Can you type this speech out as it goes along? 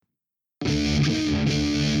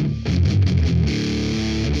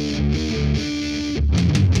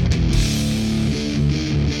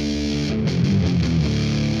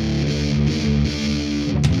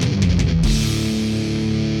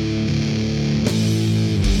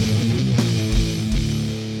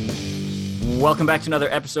Welcome back to another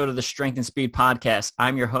episode of the Strength and Speed Podcast.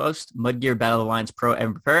 I'm your host, Mudgear Battle Alliance Pro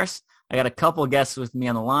Evan Paris. I got a couple of guests with me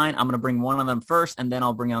on the line. I'm going to bring one of them first, and then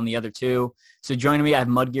I'll bring on the other two. So joining me, I have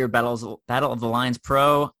Mudgear Battle of the Lions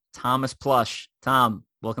Pro, Thomas Plush. Tom,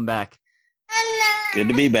 welcome back. Good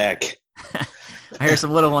to be back. I hear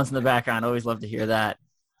some little ones in the background. Always love to hear that.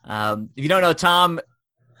 If you don't know, Tom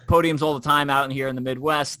podiums all the time out in here in the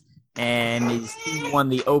Midwest, and he won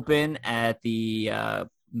the Open at the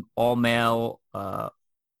all-male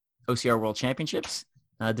OCR World Championships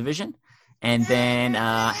division. And then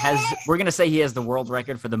we're going to say he has the world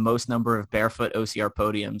record for the most number of barefoot OCR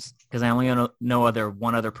podiums, because I only know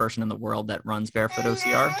one other person in the world that runs barefoot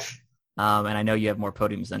OCR. And I know you have more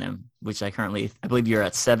podiums than him, which I believe you're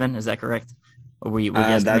at 7. Is that correct? Or were you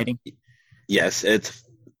estimating? Yes, it's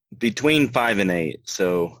between 5 and 8.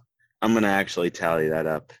 So I'm going to actually tally that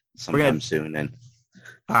up sometime soon. And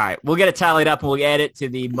all right, we'll get it tallied up and we'll add it to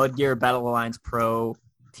the Mudgear Battle Alliance Pro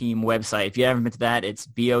Team website. If you haven't been to that, it's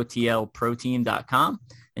botlproteam.com,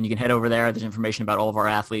 and you can head over there. There's information about all of our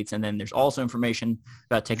athletes, and then there's also information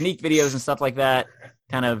about technique videos and stuff like that,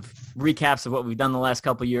 kind of recaps of what we've done the last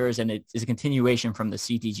couple of years, and it is a continuation from the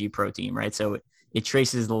CTG Pro Team, right? So it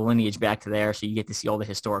traces the lineage back to there, so you get to see all the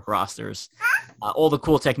historic rosters, all the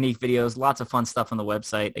cool technique videos, lots of fun stuff on the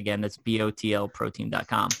website. Again, that's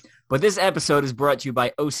botlproteam.com. But this episode is brought to you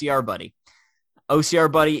by OCR Buddy. OCR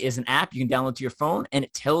Buddy is an app you can download to your phone, and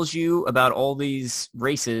it tells you about all these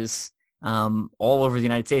races all over the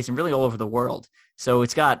United States and really all over the world. So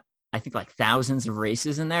it's got, I think, like thousands of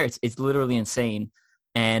races in there. It's literally insane.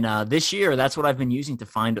 And this year, that's what I've been using to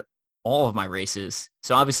find all of my races.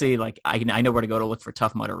 So obviously, like I know where to go to look for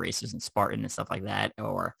Tough Mudder races and Spartan and stuff like that,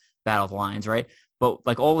 or Battle of the Lions, right? But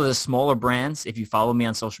like all of the smaller brands, if you follow me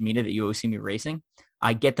on social media that you always see me racing,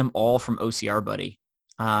 I get them all from OCR Buddy.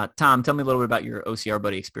 Tom, tell me a little bit about your OCR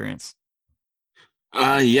Buddy experience.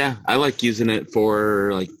 Yeah, I like using it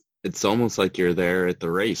for, like, it's almost like you're there at the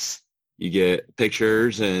race. You get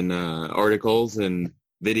pictures and articles and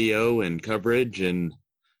video and coverage and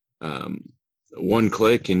one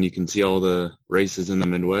click, and you can see all the races in the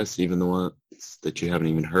Midwest, even the ones that you haven't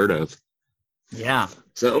even heard of. Yeah.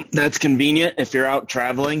 So that's convenient. If you're out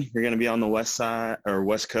traveling, you're going to be on the west side or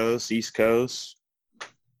west coast, east coast,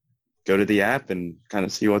 go to the app and kind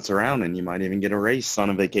of see what's around, and you might even get a race on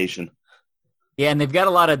a vacation. Yeah, and they've got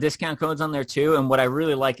a lot of discount codes on there too. And what I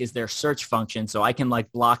really like is their search function. So I can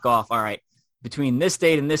like block off, all right, between this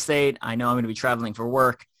date and this date, I know I'm going to be traveling for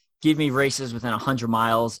work. Give me races within 100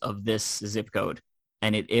 miles of this zip code,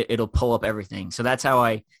 and it'll pull up everything. So that's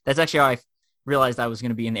actually how I realized I was going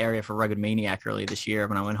to be in the area for Rugged Maniac early this year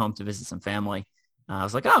when I went home to visit some family. I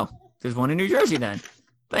was like, oh, there's one in New Jersey then.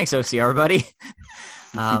 Thanks, OCR Buddy.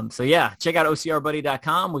 So yeah, check out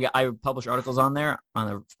OCRBuddy.com. I publish articles on there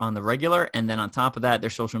on the regular, and then on top of that,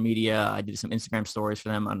 their social media. I did some Instagram stories for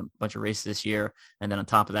them on a bunch of races this year, and then on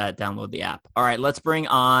top of that, download the app. All right, let's bring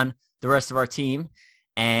on the rest of our team.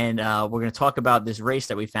 And we're going to talk about this race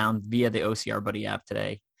that we found via the OCR Buddy app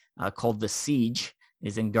today called The Siege.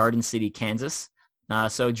 It's in Garden City, Kansas.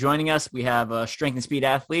 So joining us, we have a strength and speed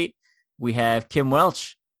athlete. We have Kim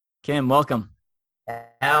Welch. Kim, welcome.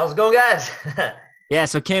 How's it going, guys? Yeah,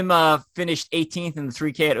 so Kim finished 18th in the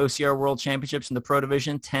 3K at OCR World Championships in the Pro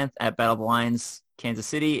Division, 10th at Battle of the Lions, Kansas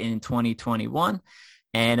City in 2021.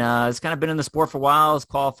 And has kind of been in the sport for a while. Has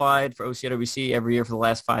qualified for OCRWC every year for the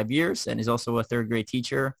last 5 years, and is also a third grade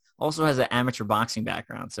teacher. Also has an amateur boxing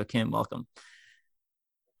background. So Kim, welcome.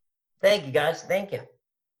 Thank you, guys. Thank you.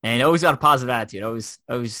 And always got a positive attitude.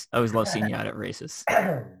 Always love seeing you out at races.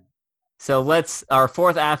 So our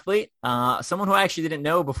fourth athlete, someone who I actually didn't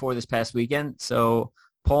know before this past weekend. So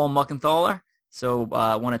Paul Muckenthaler. So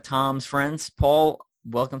one of Tom's friends. Paul,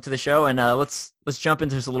 welcome to the show, and let's jump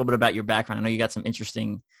into just a little bit about your background. I know you got some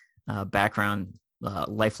interesting background,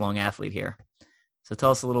 lifelong athlete here. So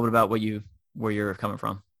tell us a little bit about where you're coming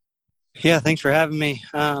from. Yeah, thanks for having me.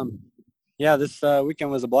 This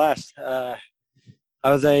weekend was a blast. I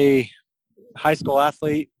was a high school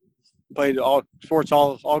athlete, played all sports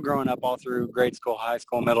all growing up, all through grade school, high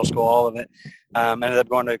school, middle school, all of it. Ended up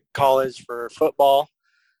going to college for football.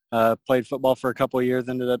 Played football for a couple of years,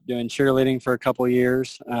 ended up doing cheerleading for a couple of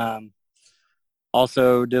years.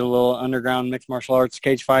 Also did a little underground mixed martial arts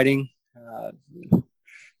cage fighting.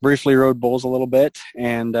 Briefly rode bulls a little bit.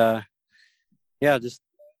 And, just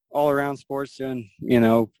all around sports, doing,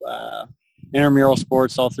 intramural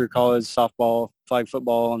sports all through college, softball, flag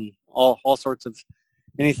football, and all sorts of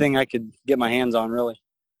anything I could get my hands on, really.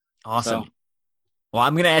 Awesome. So. Well,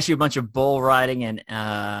 I'm going to ask you a bunch of bull riding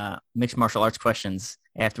and mixed martial arts questions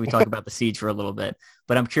after we talk about the Siege for a little bit.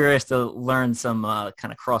 But I'm curious to learn some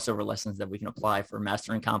kind of crossover lessons that we can apply for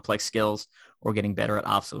mastering complex skills or getting better at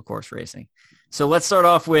obstacle course racing. So let's start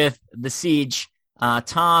off with the Siege.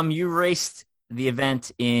 Tom, you raced the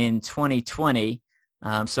event in 2020.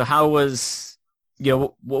 So how was,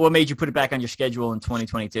 what made you put it back on your schedule in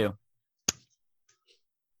 2022?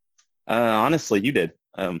 Honestly, you did.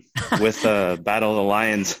 With Battle of the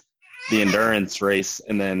Lions, the endurance race,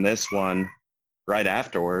 and then this one right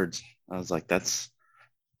afterwards, I was like, that's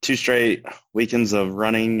 2 straight weekends of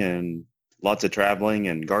running and lots of traveling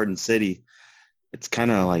and Garden City. It's kind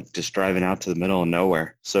of like just driving out to the middle of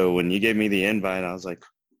nowhere. So when you gave me the invite, I was like,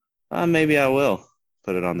 maybe I will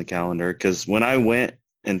put it on the calendar. Because when I went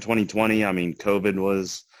in 2020, I mean, COVID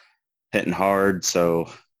was hitting hard,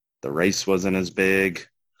 so the race wasn't as big.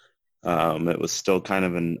 It was still kind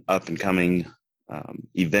of an up-and-coming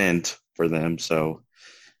event for them, so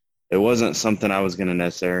it wasn't something I was going to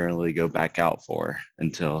necessarily go back out for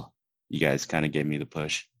until you guys kind of gave me the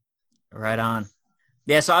push. Right on.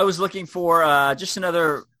 Yeah, so I was looking for just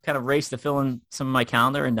another kind of race to fill in some of my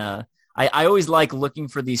calendar, and I always like looking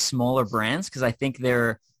for these smaller brands because I think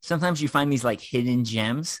sometimes you find these like hidden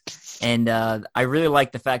gems, and I really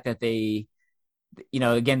like the fact that they,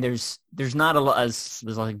 again, there's not a lot, there's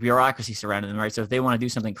like bureaucracy surrounding them, right? So if they want to do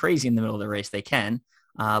something crazy in the middle of the race, they can,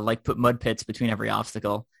 like put mud pits between every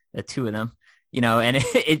obstacle, 2 of them, and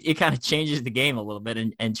it kind of changes the game a little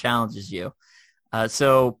bit and challenges you.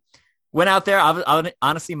 So went out there.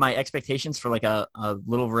 Honestly, my expectations for like a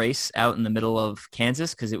little race out in the middle of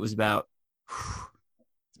Kansas, because it was about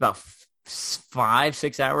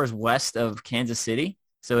 5-6 hours west of Kansas City.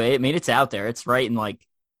 So it's out there. It's right in like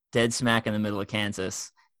dead smack in the middle of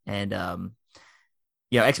Kansas. And,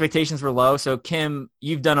 expectations were low. So Kim,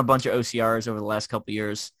 you've done a bunch of OCRs over the last couple of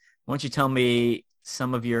years. Why don't you tell me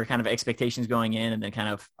some of your kind of expectations going in and then kind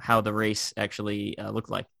of how the race actually looked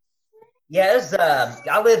like? Yeah,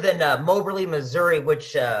 I live in Moberly, Missouri,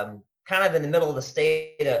 which kind of in the middle of the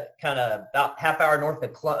state, kind of about half hour north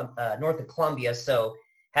of Columbia. So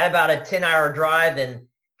had about a 10-hour drive, and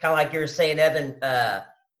kind of like you were saying, Evan,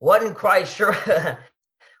 wasn't quite sure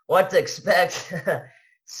what to expect.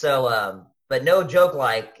 So, but no joke,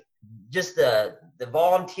 like just the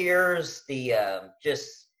volunteers,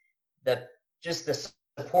 just the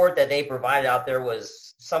support that they provided out there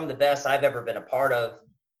was some of the best I've ever been a part of.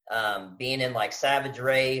 Being in like Savage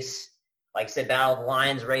Race, like I said, Battle of the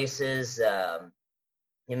Lions races,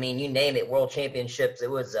 you name it, World Championships. It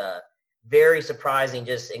was very surprising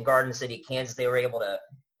just in Garden City, Kansas. They were able to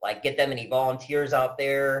like get that many volunteers out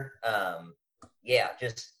there.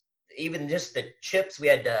 Just the chips. We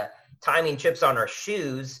had timing chips on our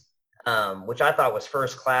shoes, which I thought was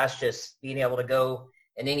first class, just being able to go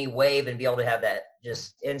in any wave and be able to have that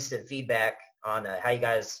just instant feedback on how you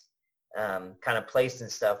guys kind of placed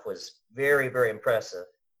and stuff was very, very impressive.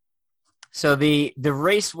 So the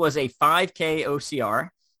race was a 5K OCR,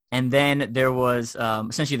 and then there was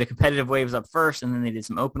essentially the competitive waves up first, and then they did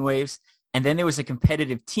some open waves, and then there was a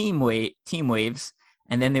competitive team waves,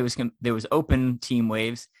 and then there was open team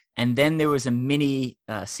waves, and then there was a mini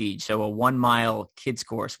Siege, so a 1 mile kids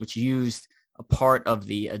course, which used a part of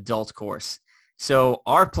the adult course. So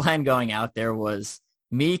our plan going out there was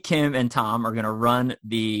me, Kim, and Tom are going to run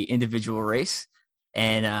the individual race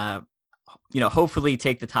and, hopefully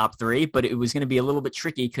take the top 3. But it was going to be a little bit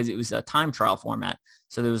tricky because it was a time trial format.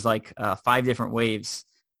 So there was like 5 different waves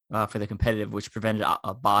for the competitive, which prevented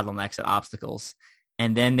bottlenecks at obstacles.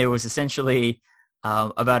 And then there was essentially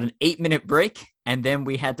about an 8-minute break. And then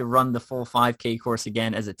we had to run the full 5K course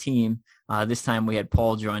again as a team. This time we had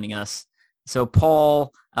Paul joining us. So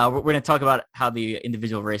Paul, we're going to talk about how the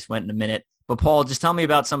individual race went in a minute. But Paul, just tell me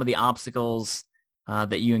about some of the obstacles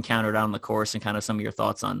that you encountered on the course and kind of some of your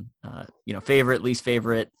thoughts on, favorite, least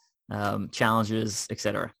favorite, challenges,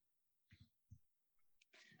 etc.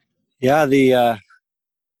 Yeah, I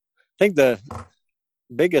think the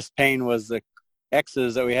biggest pain was the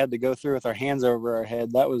X's that we had to go through with our hands over our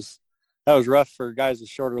head. That was rough for guys with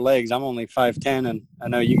shorter legs. I'm only 5'10", and I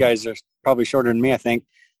know you guys are probably shorter than me, I think,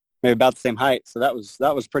 maybe about the same height. So that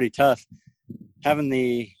was pretty tough. Having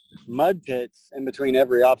the mud pits in between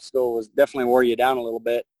every obstacle was definitely wore you down a little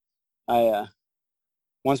bit.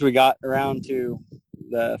 Once we got around to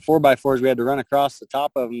the 4x4s, we had to run across the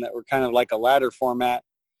top of them that were kind of like a ladder format.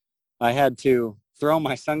 I had to throw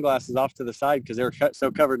my sunglasses off to the side because they were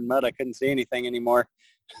so covered in mud I couldn't see anything anymore.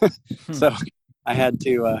 So I had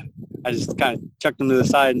to, I just kind of chucked them to the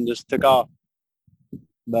side and just took off.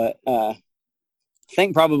 But I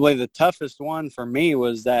think probably the toughest one for me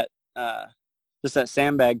was that just that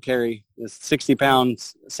sandbag carry, this 60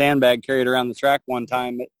 pounds sandbag carried around the track one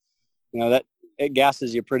time. That it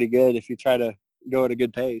gasses you pretty good if you try to go at a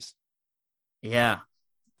good pace. Yeah.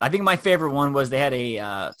 I think my favorite one was they had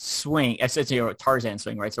a swing, essentially a Tarzan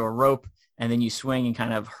swing, right? So a rope, and then you swing and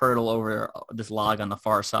kind of hurdle over this log on the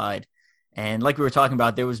far side. And like we were talking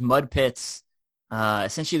about, there was mud pits.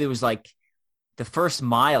 Essentially, there was like the first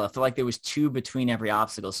mile. I feel like there was 2 between every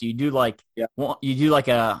obstacle. So you do like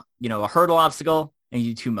a hurdle obstacle, and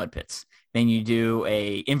you do 2 mud pits. Then you do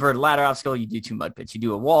a inverted ladder obstacle, you do 2 mud pits. You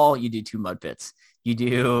do a wall, you do 2 mud pits. You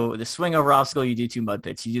do the swing over obstacle, you do 2 mud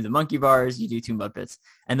pits. You do the monkey bars, you do 2 mud pits.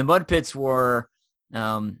 And the mud pits were,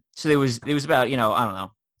 so there was about, I don't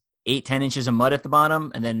know, 8-10 inches of mud at the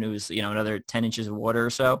bottom. And then it was, another 10 inches of water or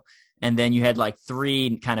so. And then you had like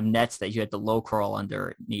 3 kind of nets that you had to low crawl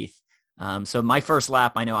underneath. So my first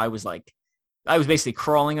lap, I know I was basically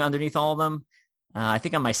crawling underneath all of them. I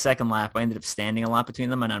think on my second lap, I ended up standing a lot between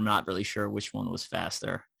them, and I'm not really sure which one was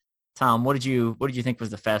faster. Tom, what did you think was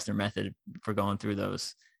the faster method for going through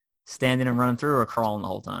those? Standing and running through, or crawling the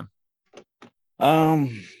whole time?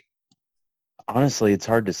 Honestly, it's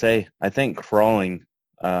hard to say. I think crawling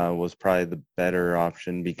was probably the better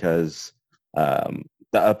option because the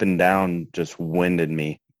up and down just winded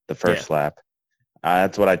me the first lap.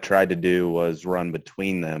 That's what I tried to do, was run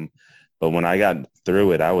between them. But when I got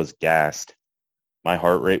through it, I was gassed. My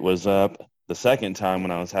heart rate was up. The second time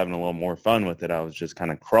when I was having a little more fun with it, I was just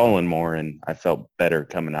kind of crawling more, and I felt better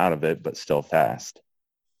coming out of it, but still fast.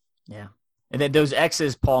 Yeah. And then those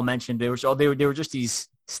X's Paul mentioned, they were just these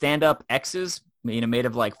stand-up X's, made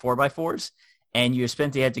of like 4x4s. And you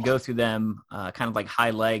essentially had to go through them kind of like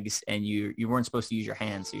high legs, and you weren't supposed to use your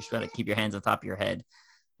hands. So you're supposed to keep your hands on top of your head.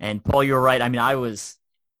 And Paul, you were right. I mean, I was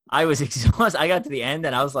exhausted. I got to the end,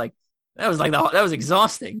 and I was like, that was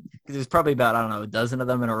exhausting, because there's probably about, I don't know, a dozen of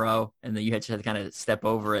them in a row, and then you just had to kind of step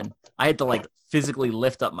over, and I had to like physically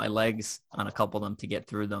lift up my legs on a couple of them to get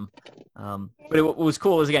through them. But what was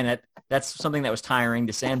cool is, again, that's something that was tiring.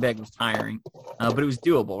 The sandbag was tiring, but it was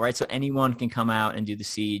doable, right? So anyone can come out and do the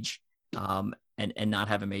siege and not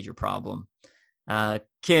have a major problem.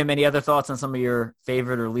 Kim, any other thoughts on some of your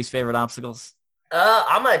favorite or least favorite obstacles?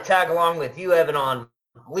 I'm going to tag along with you, Evan, on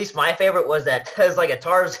at least my favorite was like a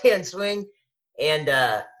Tarzan swing. And,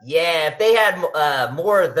 if they had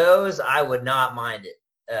more of those, I would not mind it.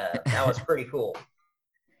 That was pretty cool.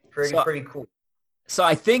 Pretty cool. So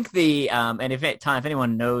I think and if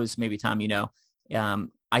anyone knows, maybe Tom,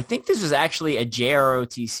 I think this was actually a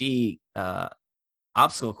JROTC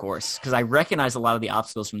obstacle course, because I recognize a lot of the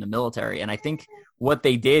obstacles from the military. And I think what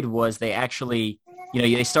they did was they actually,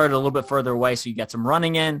 they started a little bit further away, so you got some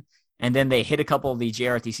running in, and then they hit a couple of the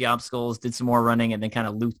JROTC obstacles, did some more running, and then kind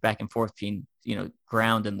of looped back and forth between,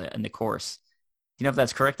 ground and the course. Do you know if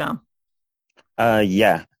that's correct, Tom?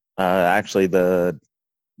 Yeah. Actually, the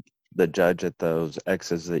judge at those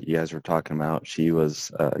X's that you guys were talking about, she was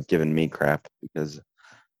giving me crap because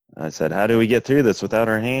I said, how do we get through this without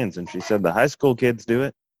our hands? And she said, the high school kids do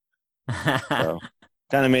it. So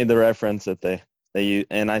kind of made the reference that they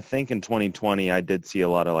and I think in 2020, I did see a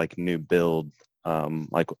lot of like new build,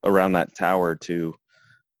 like around that tower too,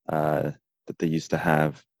 that they used to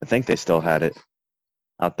have. I think they still had it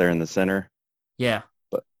out there in the center. Yeah.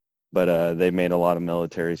 But they made a lot of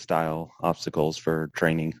military style obstacles for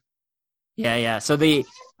training. Yeah. So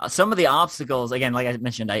some of the obstacles, again, like I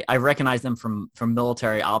mentioned, I recognize them from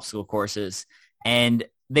military obstacle courses, and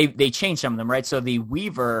they changed some of them, right? So the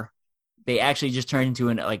Weaver, they actually just turned into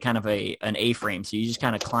an A-frame. So you just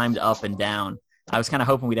kind of climbed up and down. I was kind of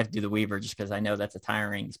hoping we'd have to do the Weaver, just because I know that's a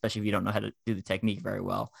tiring, especially if you don't know how to do the technique very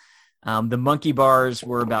well. The monkey bars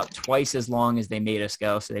were about twice as long as they made us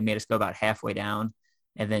go. So they made us go about halfway down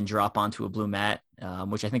and then drop onto a blue mat,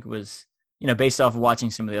 which I think was, based off of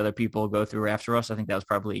watching some of the other people go through after us, I think that was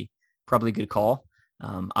probably a good call.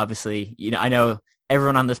 Obviously, I know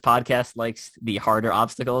everyone on this podcast likes the harder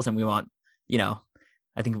obstacles, and we want,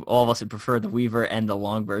 I think all of us would prefer the Weaver and the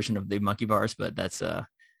long version of the monkey bars, but that's a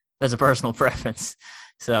personal preference.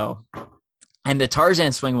 So, and the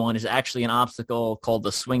Tarzan swing one is actually an obstacle called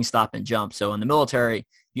the swing, stop, and jump. So in the military,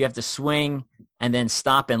 you have to swing and then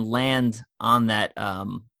stop and land on that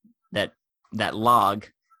that log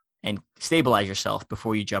and stabilize yourself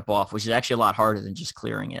before you jump off, which is actually a lot harder than just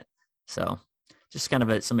clearing it. So just kind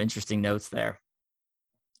of some interesting notes there.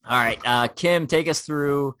 All right, Kim, take us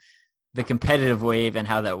through the competitive wave and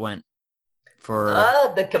how that went for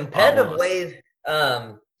the competitive wave,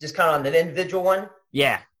 just kind of on the individual one.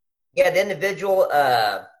 Yeah, the individual.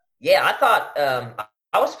 I thought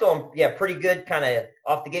I was feeling pretty good, kind of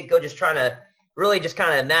off the get go, just trying to really just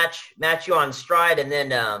kind of match you on stride. And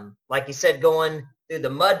then, like you said, going through the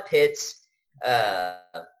mud pits,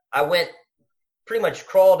 I went pretty much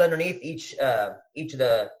crawled underneath each of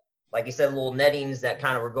the, like you said, little nettings that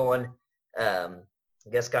kind of were going, I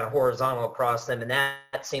guess, kind of horizontal across them. And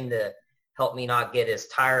that seemed to help me not get as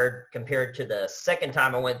tired compared to the second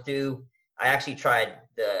time I went through. I actually tried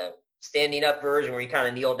the standing up version where you kind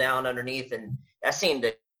of kneel down underneath, and that seemed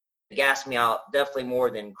to gas me out definitely more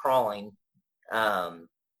than crawling.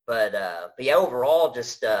 But yeah, overall,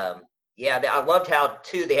 just, yeah, I loved how,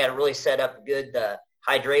 too, they had really set up good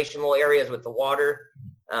hydration little areas with the water.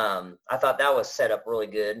 I thought that was set up really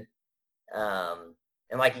good.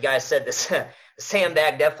 And like you guys said, the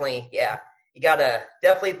sandbag definitely, yeah, you got to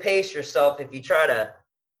definitely pace yourself if you try to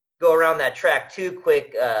go around that track too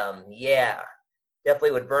quick. Yeah,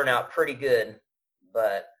 definitely would burn out pretty good.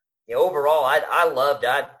 But yeah, overall, I loved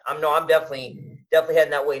it. I'm definitely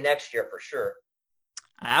heading that way next year for sure.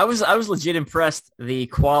 I was legit impressed the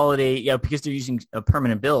quality, because they're using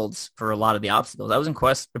permanent builds for a lot of the obstacles. I was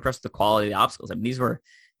impressed with the quality of the obstacles. I mean, these were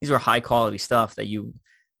high quality stuff that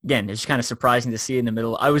again, it's just kind of surprising to see in the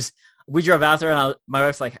middle. We drove out there and my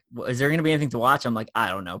wife's like, is there going to be anything to watch? I'm like, I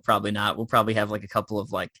don't know, probably not. We'll probably have like a couple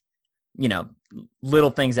of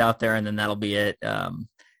little things out there, and then that'll be it. Kind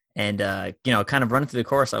of running through the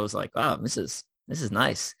course, I was like, wow, this is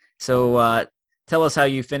nice. So tell us how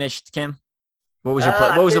you finished, Kim. What was your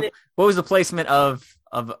what was the placement of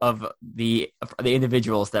the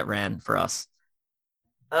individuals that ran for us?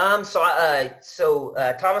 So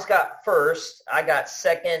Thomas got first. I got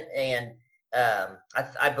second, and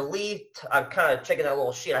I believe I'm kind of checking that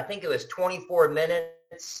little sheet. I think it was 24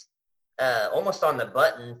 minutes, almost on the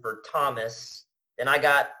button for Thomas. Then I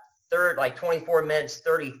got third, like 24 minutes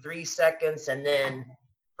 33 seconds, and then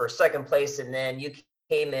for second place, and then you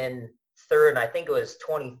came in third, and I think it was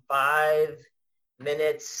 25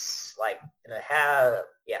 minutes, like and a half.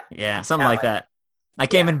 Yeah, something like that. I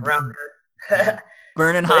came in around there.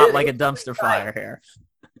 burning hot like a dumpster fire here.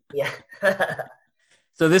 Yeah.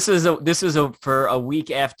 So this was for a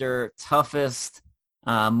week after toughest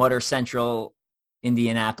Mudder Central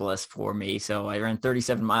Indianapolis for me. So I ran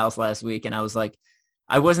 37 miles last week, and I was like,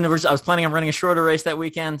 I was planning on running a shorter race that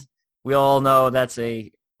weekend. We all know that's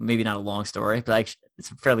maybe not a long story, but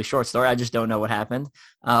it's a fairly short story. I just don't know what happened.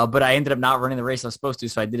 But I ended up not running the race I was supposed to,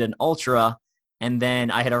 so I did an ultra, and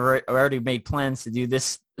then I had already made plans to do the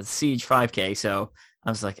Siege 5K. So I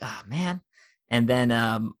was like, oh, man. And then,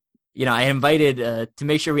 I invited, to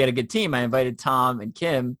make sure we had a good team, I invited Tom and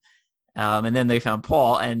Kim, and then they found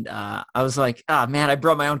Paul. And I was like, oh, man, I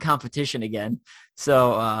brought my own competition again.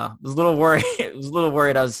 So I was a little worried.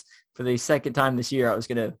 For the second time this year, I was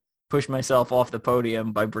going to push myself off the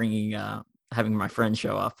podium by having my friends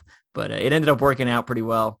show up. But it ended up working out pretty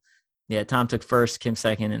well. Yeah, Tom took first, Kim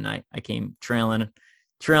second, and I came trailing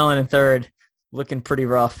in third, looking pretty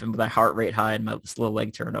rough and with my heart rate high and my slow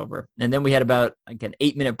leg turnover. And then we had about an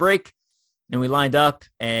 8-minute break, and we lined up.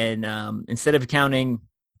 And instead of the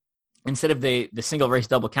single race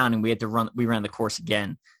double counting, we ran the course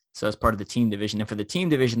again. So as part of the team division. And for the team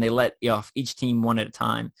division, they let off each team one at a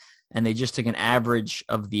time. And they just took an average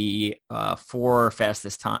of the 4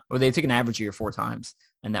 fastest time, or they took an average of your 4 times,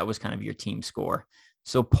 and that was kind of your team score.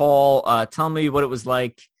 So Paul, tell me what it was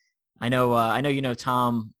like. I know you know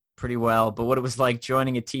Tom pretty well, but what it was like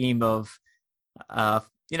joining a team of,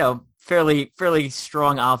 fairly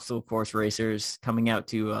strong obstacle course racers coming out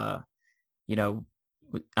to, I don't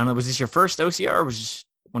know, was this your first OCR, or was this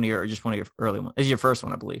one of your early ones? This is your first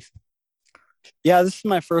one, I believe. Yeah, this is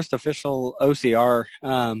my first official OCR.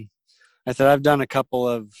 I said I've done a couple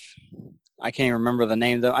of, I can't remember the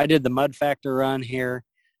name though. I did the Mud Factor run here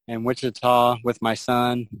in Wichita with my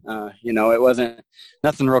son. It wasn't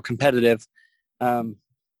nothing real competitive. So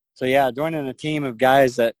yeah, joining a team of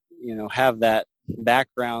guys that, have that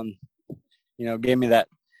background, gave me that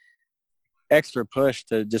extra push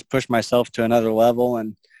to just push myself to another level.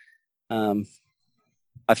 And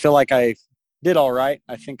I feel like I did all right.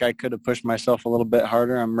 I think I could have pushed myself a little bit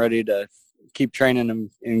harder. I'm ready to keep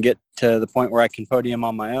training and get to the point where I can podium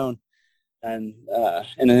on my own and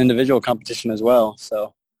in an individual competition as well.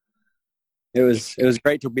 So it was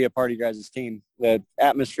great to be a part of you guys' team. The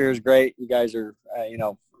atmosphere is great. You guys are,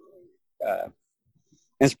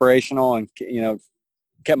 inspirational and,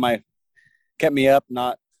 kept me up,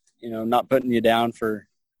 not putting you down for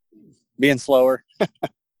being slower.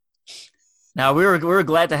 Now we were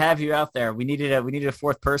glad to have you out there. We needed a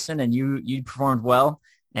fourth person, and you performed well.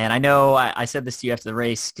 And I know I said this to you after the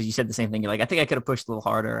race, because you said the same thing. You're like, I think I could have pushed a little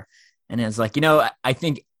harder. And it's like, I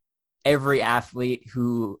think every athlete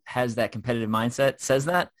who has that competitive mindset says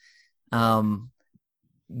that.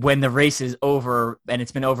 when the race is over and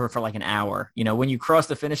it's been over for like an hour. You know, when you cross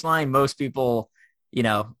the finish line, most people, you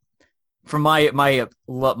know, from my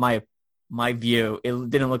view, it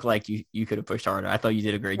didn't look like you could have pushed harder. I thought you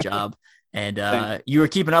did a great job. And you were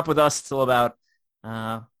keeping up with us till about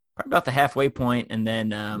the halfway point, and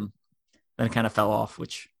then it kind of fell off,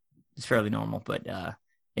 which is fairly normal. But I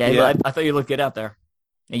thought you looked good out there,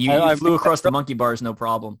 and you flew across the monkey bars no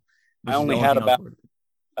problem. I only had about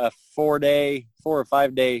a 4 or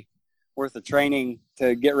 5 day worth of training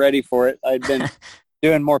to get ready for it. I'd been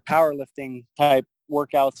doing more powerlifting type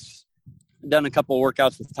workouts, done a couple of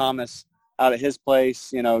workouts with Thomas out at his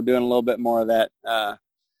place, you know, doing a little bit more of that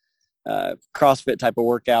CrossFit type of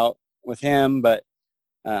workout with him. But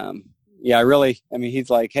he's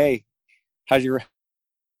like, hey, how's your...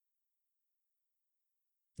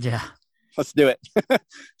 Yeah. Let's do it.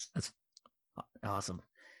 That's awesome.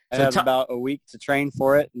 I had about a week to train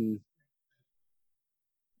for it. And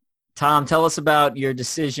Tom, tell us about your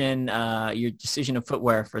decision of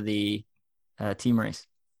footwear for the team race.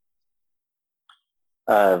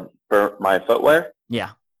 For my footwear? Yeah.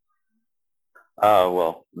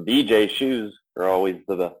 Well, BJ shoes are always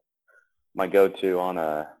my go-to on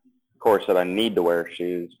a course that I need to wear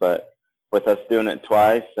shoes. But with us doing it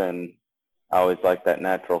twice, and I always like that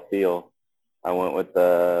natural feel, I went with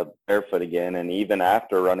the barefoot again. And even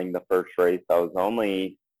after running the first race, I was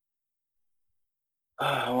only,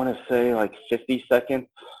 I want to say like 50 seconds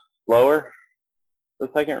slower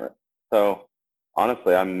the second race. So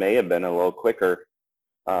honestly, I may have been a little quicker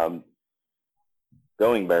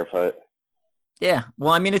going barefoot. Yeah.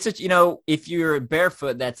 Well, I mean, if you're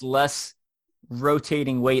barefoot, that's less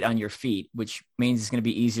rotating weight on your feet, which means it's going to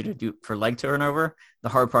be easier to do for leg turnover. The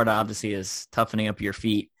hard part obviously is toughening up your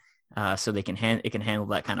feet so it can handle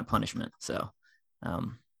that kind of punishment. So,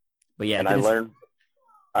 but yeah. And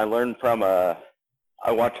I learned from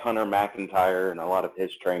I watch Hunter McIntyre and a lot of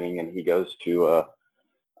his training, and he goes to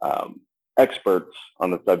experts on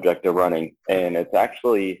the subject of running. And it's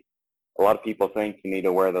actually, a lot of people think you need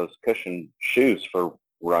to wear those cushion shoes for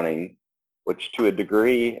running, which to a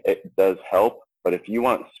degree it does help. But if you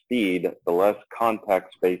want speed, the less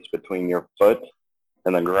contact space between your foot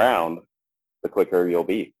and the ground, the quicker you'll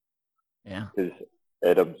be. Yeah. Because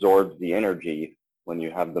it absorbs the energy when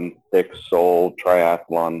you have them thick sole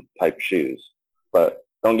triathlon type shoes. But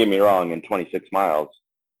don't get me wrong, in 26 miles,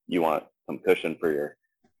 you want some cushion for your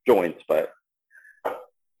joints. But,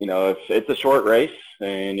 you know, if it's a short race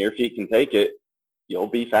and your feet can take it, you'll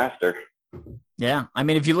be faster. Yeah. I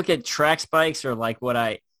mean, if you look at track spikes or like what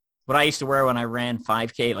I used to wear when I ran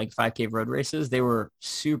 5K road races, they were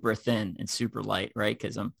super thin and super light, right?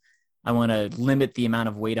 Because I want to limit the amount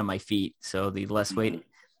of weight on my feet. So the less weight.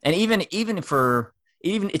 And even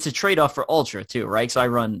it's a trade-off for ultra too, right? So I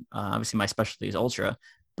run, obviously my specialty is ultra,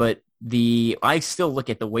 but I still look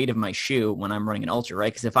at the weight of my shoe when I'm running an ultra,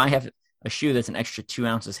 right? Because if I have a shoe that's an extra 2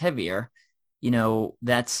 ounces heavier, you know,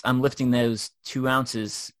 I'm lifting those 2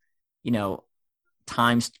 ounces, you know,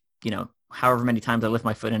 times, you know, however many times I lift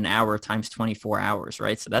my foot in an hour times 24 hours,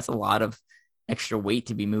 right? So that's a lot of extra weight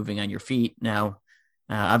to be moving on your feet. Now,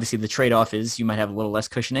 obviously the trade-off is you might have a little less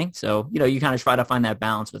cushioning. So, you know, you kind of try to find that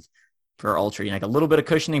balance for ultra, you know, like a little bit of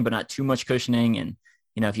cushioning, but not too much cushioning. And,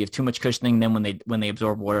 you know, if you have too much cushioning, then when they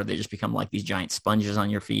absorb water, they just become like these giant sponges on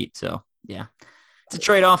your feet. So yeah, it's a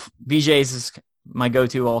trade-off. BJ's is my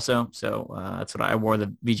go-to also. So that's what I wore,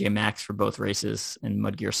 the BJ Max for both races, and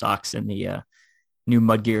Mudgear socks and the new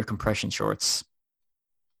Mudgear compression shorts.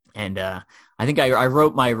 And I think I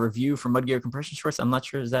wrote my review for Mudgear compression shorts. I'm not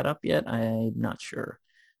sure. Is that up yet? I'm not sure.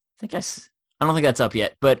 I don't think that's up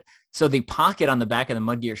yet. But so the pocket on the back of the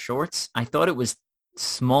Mudgear shorts, I thought it was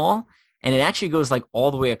small, and it actually goes like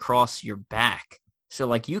all the way across your back. So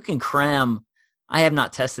like you can cram, I have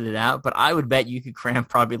not tested it out, but I would bet you could cram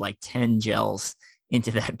probably like 10 gels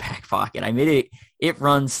into that back pocket. I mean, it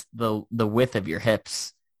runs the width of your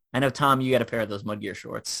hips. I know, Tom, you got a pair of those Mudgear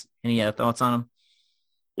shorts. Any thoughts on them?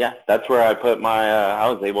 Yeah, that's where I put I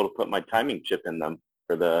was able to put my timing chip in them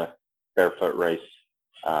for the barefoot race.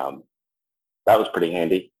 That was pretty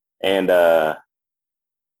handy. And,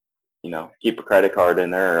 you know, keep a credit card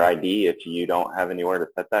in there or ID if you don't have anywhere to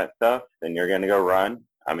set that stuff, then you're going to go run.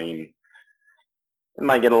 I mean, it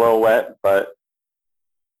might get a little wet, but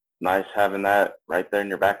nice having that right there in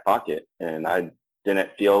your back pocket. And I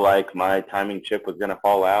didn't feel like my timing chip was going to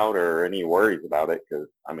fall out or any worries about it, because,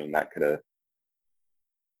 I mean, that could have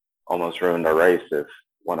almost ruined our race if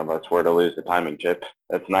one of us were to lose the timing chip.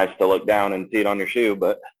 It's nice to look down and see it on your shoe,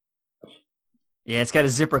 but... Yeah, it's got a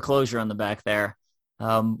zipper closure on the back there.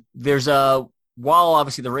 While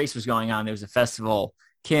obviously the race was going on, there was a festival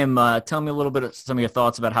Kim, tell me a little bit of some of your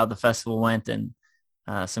thoughts about how the festival went and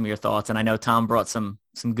some of your thoughts. And I know Tom brought some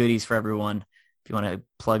goodies for everyone. If you want to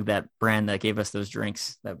plug that brand that gave us those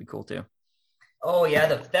drinks, that'd be cool too. Oh yeah,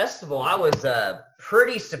 the festival. I was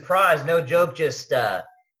pretty surprised. No joke. Just the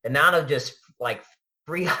amount of just like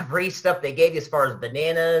free stuff they gave you as far as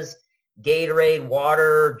bananas, Gatorade,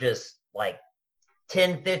 water, just like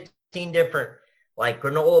 10, 15 different like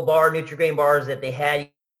granola bar, Nutri-Grain bars that they had.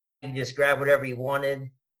 You can just grab whatever you wanted.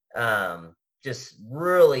 Just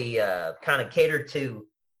really kind of catered to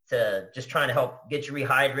just trying to help get you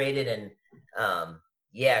rehydrated. And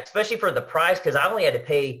yeah, especially for the price, because I only had to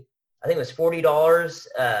pay, I think it was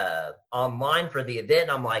 $40 online for the event.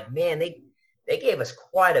 And I'm like, man, they gave us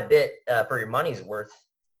quite a bit for your money's worth.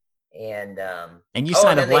 And you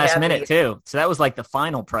signed up last minute too. So that was like the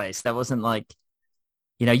final price. That wasn't like,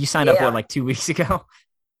 you signed up like 2 weeks ago.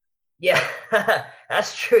 Yeah,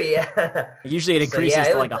 that's true. Yeah. Usually it increases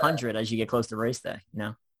to like 100 as you get close to race day,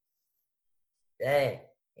 Dang.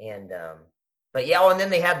 And, but yeah, and then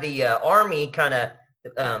they had the Army kind of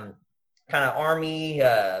Army,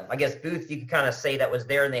 I guess, booth, you could kind of say that was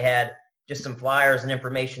there. And they had just some flyers and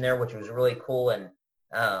information there, which was really cool. And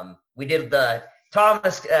we did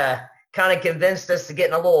Thomas kind of convinced us to get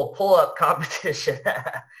in a little pull-up competition.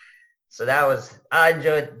 So I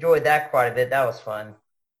enjoyed that quite a bit. That was fun.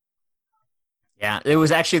 Yeah, it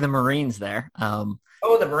was actually the Marines there. The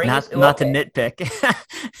Marines? Not to nitpick.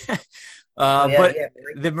 But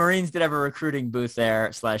the Marines did have a recruiting booth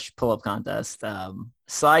there / pull-up contest.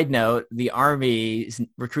 Side note, the Army's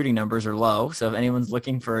recruiting numbers are low. So if anyone's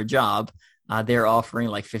looking for a job, they're offering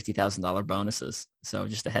like $50,000 bonuses. So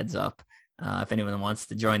just a heads up, if anyone wants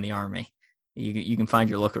to join the Army, you can find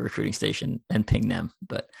your local recruiting station and ping them.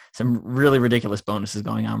 But some really ridiculous bonuses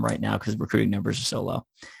going on right now because recruiting numbers are so low.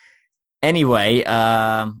 Anyway,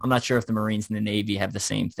 I'm not sure if the Marines and the Navy have the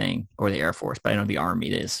same thing or the Air Force, but I know the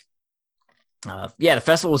Army it is. The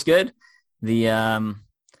festival was good.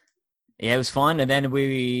 It was fun. And then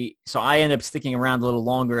I ended up sticking around a little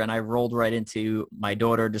longer and I rolled right into my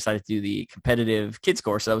daughter decided to do the competitive kids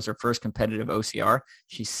course. So that was her first competitive OCR.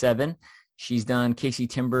 She's 7. She's done Casey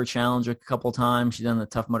Timber Challenge a couple times. She's done the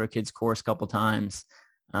Tough Mudder Kids course a couple times.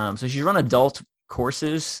 So she's run adult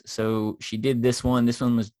courses. So she did this one. This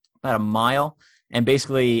one was about a mile. And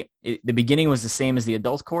basically the beginning was the same as the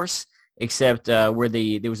adult course, except where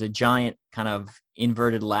there was a giant kind of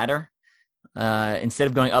inverted ladder. Instead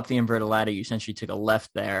of going up the inverted ladder, you essentially took a left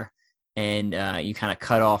there and you kind of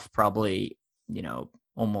cut off probably,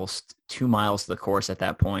 almost 2 miles of the course at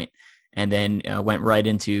that point, and then went right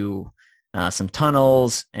into some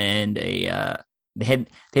tunnels and they had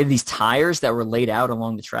these tires that were laid out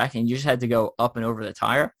along the track and you just had to go up and over the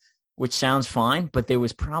tire, which sounds fine, but there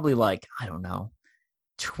was probably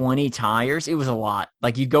 20 tires. It was a lot.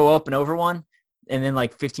 Like you go up and over one and then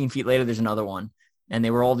 15 feet later, there's another one. And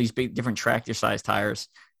they were all these big different tractor sized tires.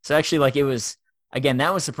 So actually it was, again,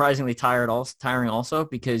 that was surprisingly tiring also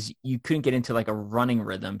because you couldn't get into a running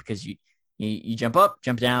rhythm because you jump up,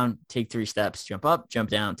 jump down, take 3 steps, jump up, jump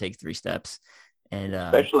down, take 3 steps. And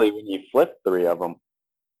especially when you flip 3 of them.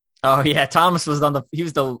 Oh yeah. Thomas was he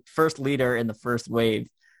was the first leader in the first wave.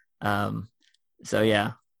 So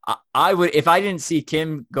yeah, I would, if I didn't see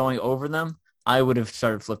Kim going over them, I would have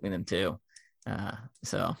started flipping them too.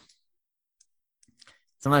 So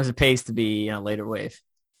sometimes it pays to be later wave.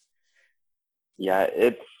 Yeah,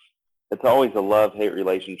 it's always a love-hate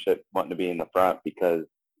relationship wanting to be in the front because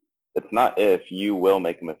it's not if you will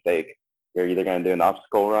make a mistake. You're either going to do an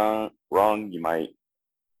obstacle wrong. You might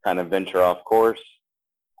kind of venture off course.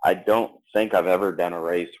 I don't think I've ever done a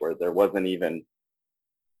race where there wasn't even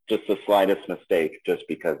just the slightest mistake just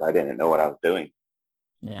because I didn't know what I was doing.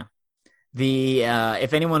 Yeah.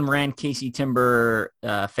 If anyone ran Casey Timber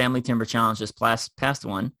Family Timber Challenge this past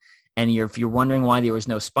one, and if you're wondering why there was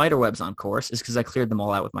no spider webs on course, it's because I cleared them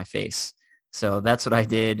all out with my face. So that's what I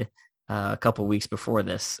did a couple weeks before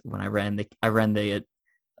this when I ran the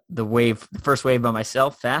first wave by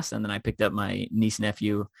myself fast, and then I picked up my niece,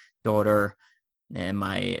 nephew, daughter, and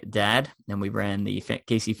my dad, and we ran the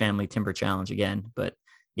Casey Family Timber Challenge again. But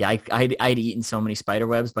yeah, I'd eaten so many spider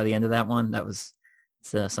webs by the end of that one. That was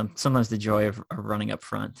sometimes the joy of running up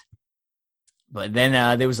front. But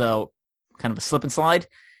then there was a kind of a slip and slide,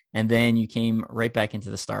 and then you came right back into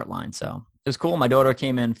the start line. So it was cool. My daughter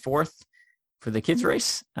came in 4th for the kids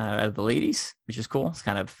race out of the ladies, which is cool. It's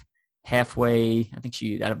kind of halfway. I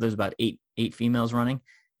think out of those about eight females running,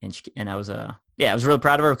 and I was I was really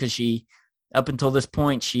proud of her because she, up until this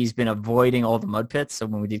point, she's been avoiding all the mud pits. So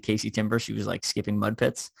when we did Casey Timber, she was skipping mud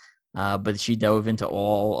pits, but she dove into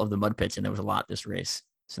all of the mud pits, and there was a lot this race.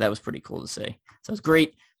 So that was pretty cool to see. So it's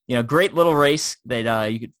great, great little race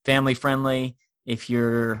that you could family friendly. If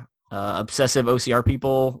you're obsessive OCR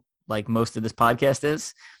people like most of this podcast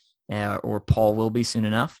is, or Paul will be soon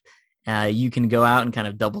enough, you can go out and kind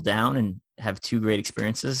of double down and have 2 great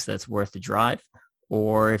experiences that's worth the drive.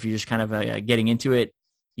 Or if you're just kind of getting into it,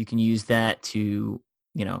 you can use that to,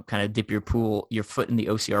 kind of dip your foot in the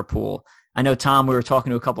OCR pool. I know, Tom, we were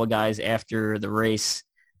talking to a couple of guys after the race.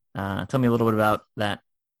 Tell me a little bit about that.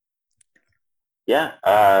 Yeah,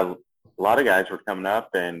 a lot of guys were coming up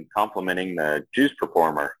and complimenting the Juice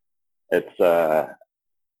Performer. It's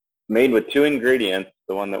made with 2 ingredients,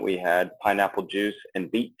 the one that we had, pineapple juice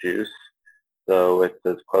and beet juice. So it's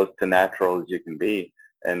as close to natural as you can be.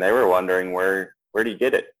 And they were wondering, where do you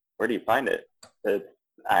get it? Where do you find it? It's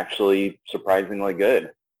actually surprisingly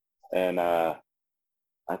good. And I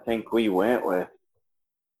think we went with,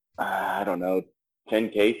 10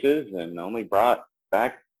 cases and only brought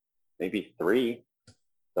back maybe 3.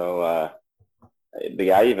 So the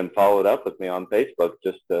guy even followed up with me on Facebook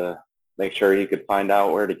just to make sure he could find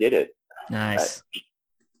out where to get it. Nice.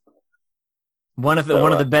 One of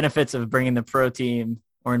the benefits of bringing the pro team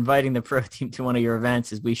or inviting the pro team to one of your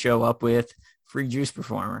events is we show up with free Juice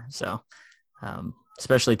Performer. So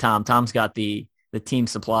especially Tom. Tom's got the team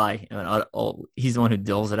supply. He's the one who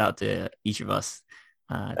doles it out to each of us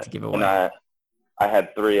to give away. And I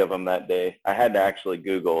had 3 of them that day. I had to actually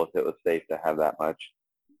Google if it was safe to have that much.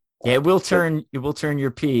 Yeah, it will turn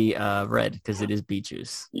your pee red because it is beet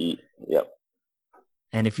juice. Yep.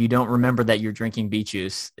 And if you don't remember that you're drinking beet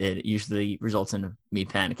juice, it usually results in me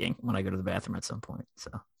panicking when I go to the bathroom at some point.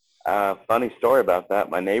 So, funny story about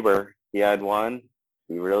that. My neighbor, he had one.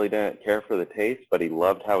 He really didn't care for the taste, but he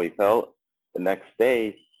loved how he felt. The next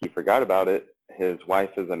day, he forgot about it. His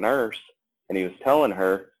wife is a nurse, and he was telling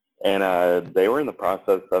her, and they were in the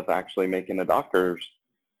process of actually making a doctor's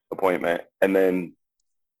appointment. And then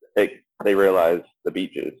they realized the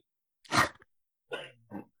beet juice.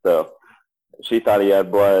 So she thought he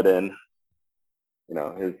had blood in,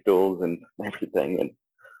 his stools and everything.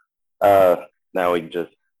 And now we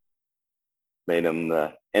just made him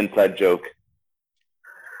the inside joke.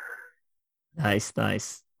 Nice.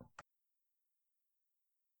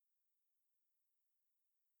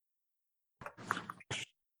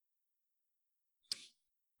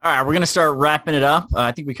 All right, we're going to start wrapping it up.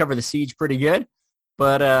 I think we covered the siege pretty good.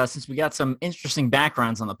 But since we got some interesting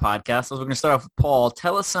backgrounds on the podcast, we're going to start off with Paul.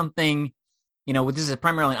 Tell us something, this is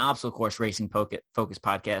primarily an obstacle course racing focused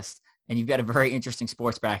podcast, and you've got a very interesting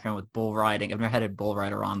sports background with bull riding. I've never had a bull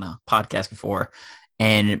rider on the podcast before,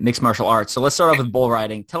 and mixed martial arts. So let's start off with bull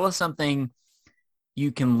riding. Tell us something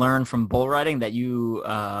you can learn from bull riding that you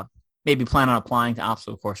maybe plan on applying to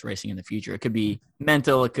obstacle course racing in the future. It could be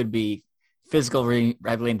mental, it could be physical,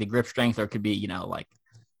 relating to grip strength, or it could be,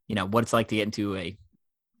 what it's like to get into a,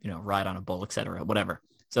 ride on a bull, et cetera, whatever.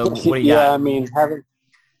 So what do you got? I mean,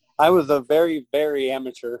 I was a very, very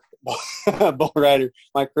amateur bull rider.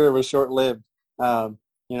 My career was short-lived. Having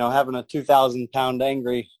a 2,000-pound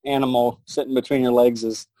angry animal sitting between your legs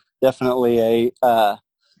is definitely a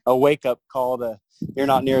wake-up call to you're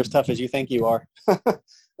not near as tough as you think you are.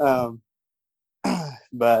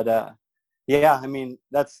 Yeah, I mean,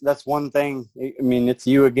 that's one thing. I mean, it's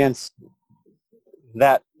you against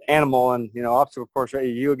that animal, and obstacle course, right?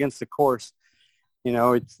 You against the course.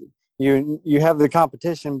 It's you have the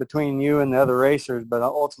competition between you and the other racers, but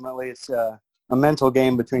ultimately it's a mental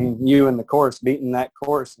game between you and the course, beating that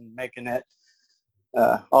course and making it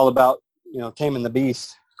all about taming the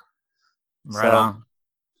beast. Right on.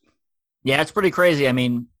 Yeah, it's pretty crazy. I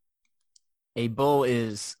mean, a bull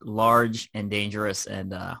is large and dangerous,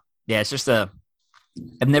 and it's just I've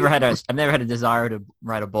never had a desire to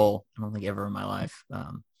ride a bull. I don't think ever in my life.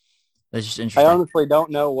 That's just interesting. I honestly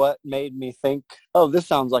don't know what made me think, oh, this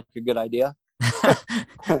sounds like a good idea.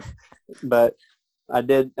 But I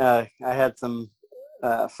did. I had some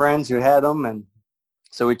friends who had them, and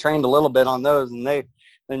so we trained a little bit on those. And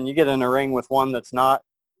then you get in a ring with one that's not,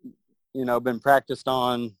 been practiced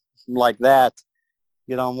on like that.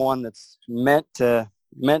 Get on one that's meant to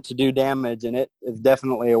do damage, and it is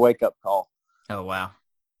definitely a wake up call. Oh wow!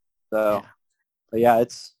 So, yeah. But yeah,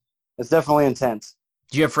 it's definitely intense.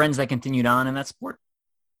 Do you have friends that continued on in that sport?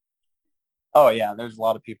 Oh yeah, there's a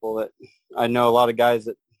lot of people that I know. A lot of guys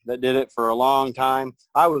that did it for a long time.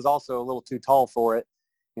 I was also a little too tall for it,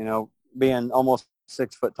 being almost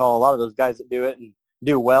 6 foot tall. A lot of those guys that do it and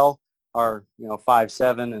do well are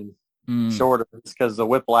 5'7" and shorter. It's because of the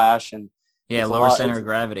whiplash and lower center of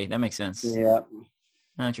gravity. That makes sense. Yeah.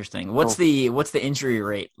 Interesting. What's the injury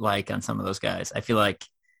rate like on some of those guys? I feel like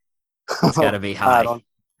it's got to be high.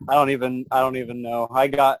 I don't even know.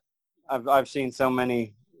 I've seen so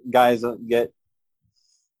many guys get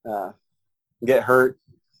hurt.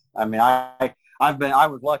 I mean, I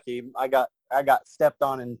was lucky. I got stepped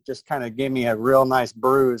on and just kind of gave me a real nice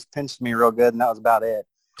bruise, pinched me real good, and that was about it.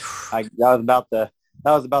 That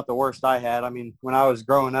was about the worst I had. I mean, when I was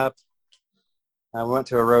growing up, I went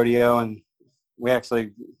to a rodeo and we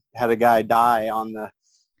actually had a guy die on the.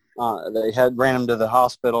 They ran him to the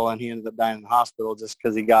hospital, and he ended up dying in the hospital just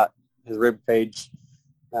because he got his rib cage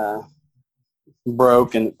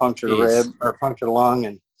broke and punctured a rib or punctured a lung,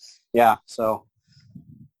 and so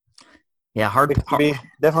definitely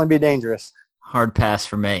be dangerous. Hard pass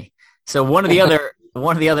for me. So one of the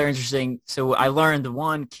other interesting. So I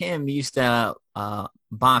learned Kim used to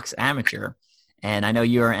box amateur, and I know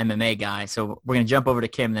you're an MMA guy. So we're gonna jump over to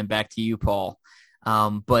Kim and then back to you, Paul.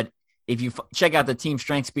 But if you check out the Team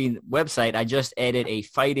Strength Speed website, I just added a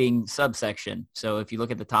fighting subsection. So if you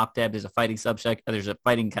look at the top tab, there's a fighting subsection. There's a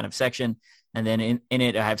fighting kind of section, and then in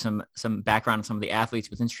it, I have some background on some of the athletes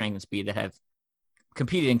within Strength and Speed that have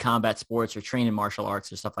competed in combat sports or trained in martial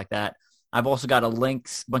arts or stuff like that. I've also got a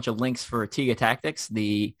bunch of links for Tiga Tactics,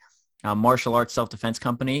 the martial arts self-defense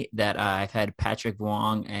company that I've had Patrick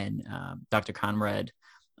Vuong and Dr. Conrad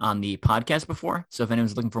on the podcast before. So if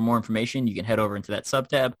anyone's looking for more information, you can head over into that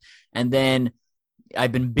sub-tab. And then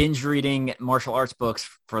I've been binge reading martial arts books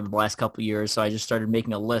for the last couple of years. So I just started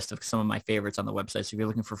making a list of some of my favorites on the website. So if you're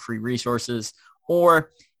looking for free resources, or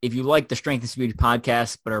if you like the Strength and Speed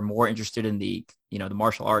podcast, but are more interested in the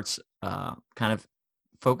martial arts kind of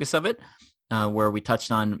focus of it, where we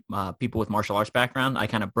touched on people with martial arts background, I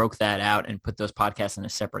kind of broke that out and put those podcasts in a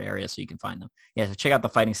separate area so you can find them. Yeah, so check out the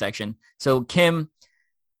fighting section. So Kim,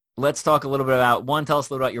 let's talk a little bit about, one, tell us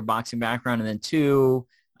a little about your boxing background, and then two,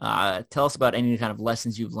 tell us about any kind of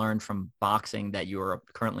lessons you've learned from boxing that you are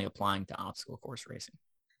currently applying to obstacle course racing.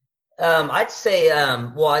 I'd say,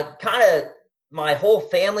 my whole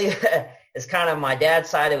family is kind of my dad's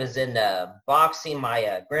side. It was in boxing.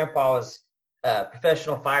 My grandpa was a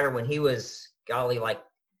professional fighter when he was, like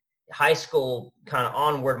high school kind of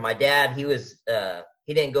onward. My dad, he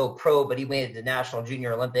didn't go pro, but he made it to National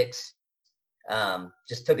Junior Olympics.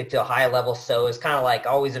 Just took it to a high level. So it's kind of like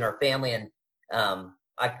always in our family. And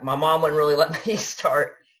my mom wouldn't really let me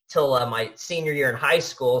start till my senior year in high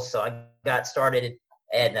school. So I got started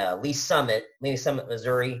at Lee Summit,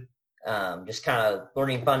 Missouri, just kind of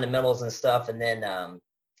learning fundamentals and stuff. And then I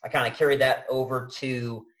kind of carried that over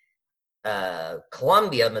to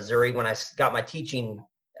Columbia, Missouri. When I got my teaching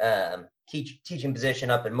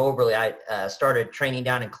position up in Moberly, I started training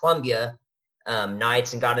down in Columbia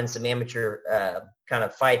nights and got in some amateur kind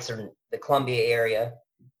of fights in the Columbia area.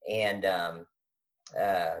 And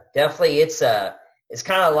definitely it's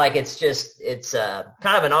kind of like it's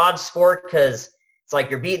kind of an odd sport because it's like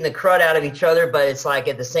you're beating the crud out of each other, but it's like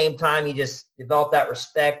at the same time you just develop that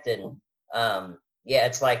respect. And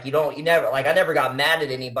it's like you never, like I never got mad at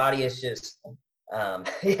anybody. It's just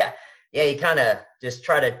you kind of just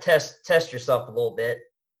try to test yourself a little bit.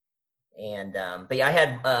 And I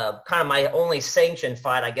had kind of my only sanctioned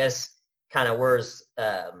fight, I guess, kind of was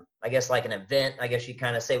I guess like an event, I guess you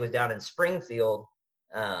kind of say, was down in Springfield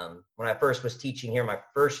when I first was teaching here my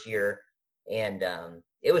first year. And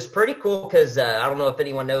it was pretty cool because I don't know if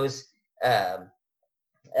anyone knows Tommy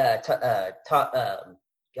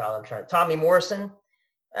Morrison,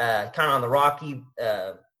 kind of on the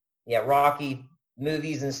Rocky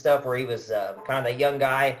movies and stuff, where he was kind of a young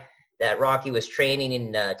guy that Rocky was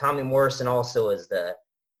training. And Tommy Morrison also is the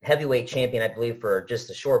heavyweight champion, I believe, for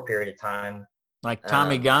just a short period of time. Like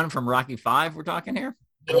Tommy Gunn from Rocky V, we're talking here?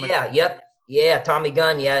 Tommy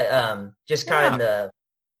Gunn, just kind of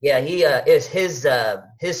he is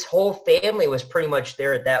his whole family was pretty much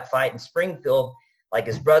there at that fight in Springfield. Like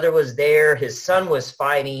his brother was there, his son was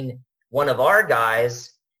fighting one of our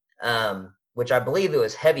guys, which I believe it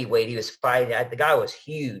was heavyweight. He was fighting. The guy was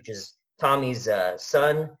huge, is Tommy's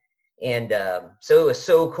son. And so it was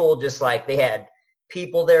so cool. Just like they had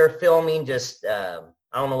people there filming, just I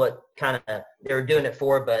don't know what kind of they were doing it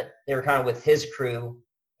for, but they were kind of with his crew.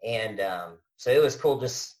 And so it was cool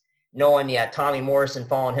just knowing, Tommy Morrison,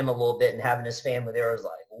 following him a little bit and having his family there. I was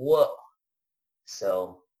like, whoa.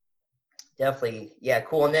 So definitely,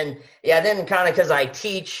 cool. And then, then kind of because I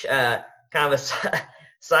teach, kind of a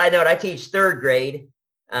side note, I teach third grade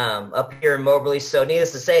up here in Moberly. So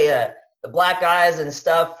needless to say, the black eyes and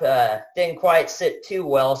stuff didn't quite sit too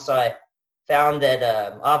well. So I found that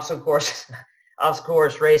obstacle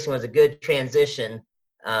course racing was a good transition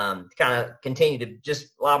to kind of continue to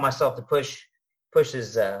just allow myself to push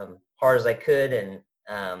as hard as I could. And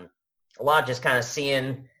a lot just kind of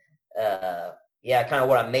seeing yeah, kind of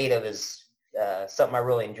what I'm made of is something I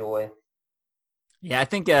really enjoy. Yeah, I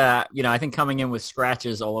think I think coming in with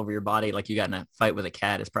scratches all over your body like you got in a fight with a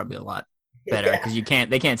cat is probably a lot better because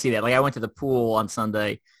they can't see that. Like I went to the pool on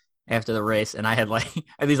Sunday after the race and I had I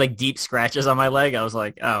had these like deep scratches on my leg. I was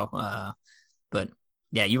like, but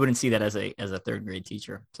yeah, you wouldn't see that as a third grade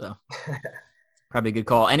teacher. So probably a good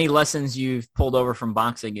call. Any lessons you've pulled over from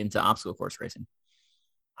boxing into obstacle course racing?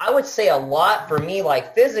 I would say a lot for me,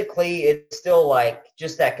 like physically, it's still like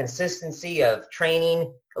just that consistency of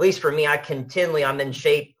training. At least for me, I'm in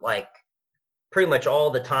shape like pretty much all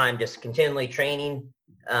the time, just continually training,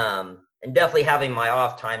 and definitely having my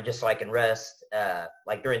off time just so I can rest,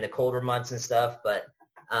 like during the colder months and stuff. But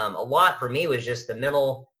a lot for me was just the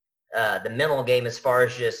mental game as far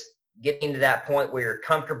as just getting to that point where you're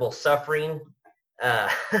comfortable suffering. I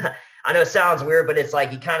know it sounds weird, but it's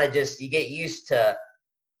like you kind of you get used to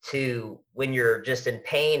when you're just in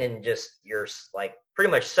pain and just you're like pretty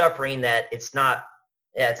much suffering that it's not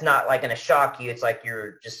like going to shock you. It's like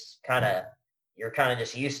you're kind of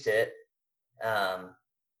just used to it.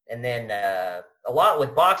 And then a lot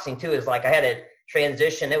with boxing too is like I had a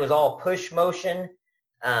transition. It was all push motion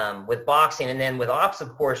with boxing, and then with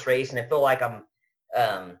obstacle course racing, I feel like I'm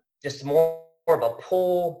just more of a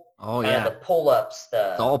pull. Oh yeah, the pull-ups,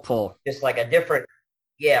 it's all pull, just like a different,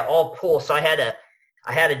 all pull. So I had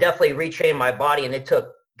to definitely retrain my body, and it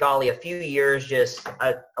took a few years.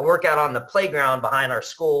 I work out on the playground behind our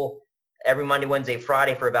school every Monday, Wednesday,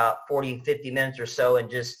 Friday for about 40, 50 minutes or so, and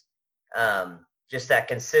just that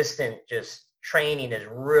consistent training has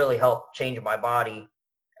really helped change my body,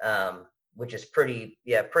 which is pretty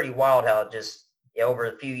wild how it over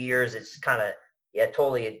a few years it's kind of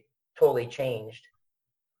totally changed.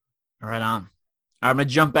 Right on. I'm going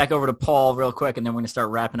to jump back over to Paul real quick, and then we're going to start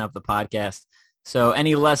wrapping up the podcast. So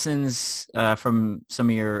any lessons from some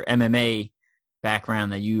of your MMA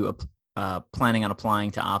background that you planning on applying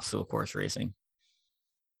to obstacle course racing?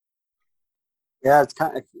 Yeah, it's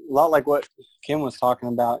kind of a lot like what Kim was talking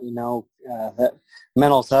about, that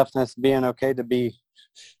mental toughness, being okay to be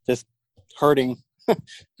just hurting,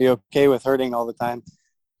 be okay with hurting all the time.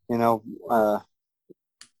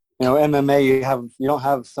 MMA, you don't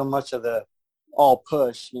have so much of the all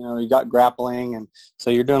push, you got grappling, and so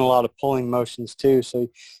you're doing a lot of pulling motions too. So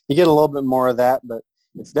you get a little bit more of that, but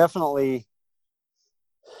it's definitely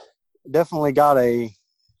got a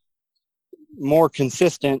more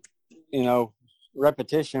consistent,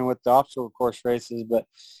 repetition with the obstacle course races. But,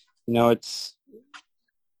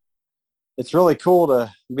 it's really cool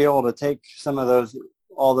to be able to take some of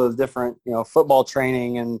all those different, football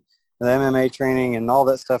training and the MMA training and all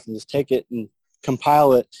that stuff and just take it and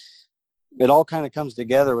compile it. It all kind of comes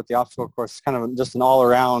together with the obstacle course. It's kind of just an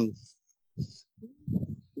all-around,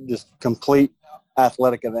 just complete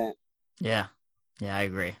athletic event. Yeah, I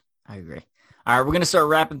agree. All right, we're going to start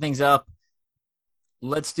wrapping things up.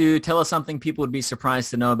 Tell us something people would be surprised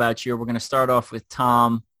to know about you. We're going to start off with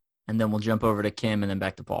Tom, and then we'll jump over to Kim and then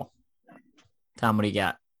back to Paul. Tom, what do you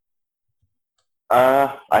got?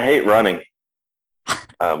 I hate running,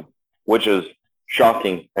 which is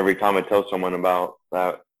shocking every time I tell someone about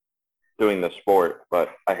that. Doing the sport,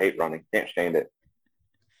 but I hate running. Can't stand it.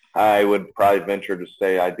 I would probably venture to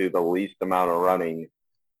say I do the least amount of running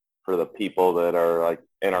for the people that are like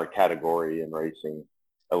in our category in racing,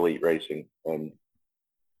 elite racing. And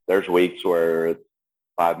there's weeks where it's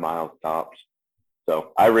 5 miles tops.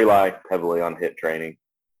 So I rely heavily on HIIT training.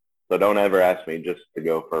 So don't ever ask me just to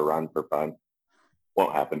go for a run for fun.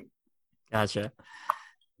 Won't happen. Gotcha.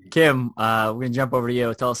 Kim, we're going to jump over to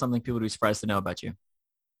you. Tell us something people would be surprised to know about you.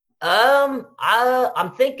 I'm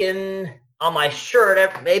thinking on my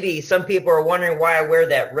shirt, maybe some people are wondering why I wear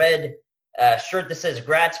that red shirt that says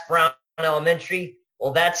Gratz Brown Elementary.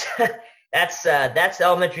 Well, that's the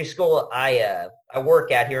elementary school I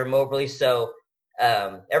work at here in Moberly. So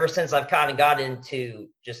ever since I've kind of got into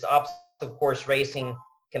just obstacle course racing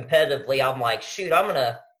competitively, I'm like, shoot, I'm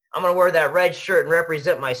gonna wear that red shirt and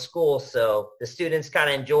represent my school. So the students kind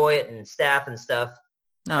of enjoy it and staff and stuff.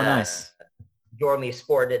 Oh, nice. Enjoy me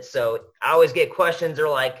sporting it. So I always get questions. They're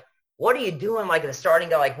like, what are you doing? Like at the starting,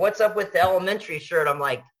 they're like, what's up with the elementary shirt? I'm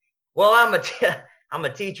like, well, I'm a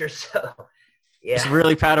teacher. So yeah. Just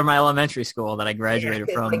really proud of my elementary school that I graduated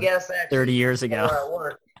from 30 years ago.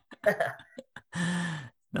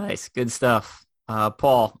 Nice. Good stuff.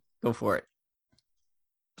 Paul, go for it.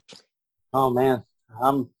 Oh man.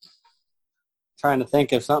 I'm trying to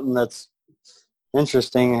think of something that's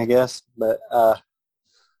interesting, I guess, but,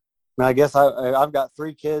 I guess I've got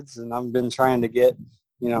 3 kids and I've been trying to get,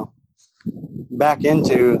 back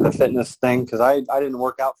into the fitness thing because I didn't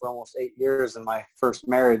work out for almost 8 years in my first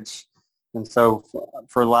marriage. And so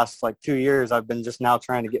for the last like 2 years, I've been just now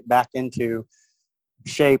trying to get back into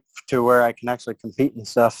shape to where I can actually compete and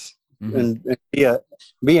stuff and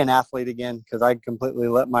be an athlete again, because I completely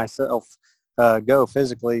let myself go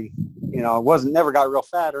physically. You know, I never got real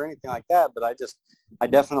fat or anything like that, but I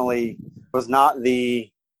definitely was not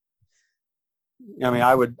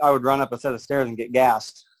I would run up a set of stairs and get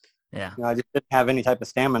gassed. Yeah. You know, I just didn't have any type of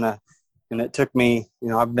stamina, and it took me,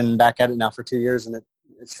 I've been back at it now for 2 years, and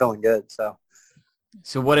it's feeling good.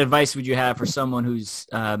 So what advice would you have for someone who's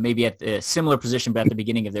maybe at a similar position but at the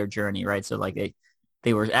beginning of their journey, right? So like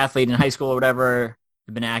they were athlete in high school or whatever,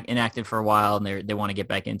 have been inactive for a while, and they want to get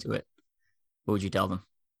back into it. What would you tell them?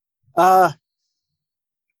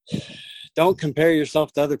 Don't compare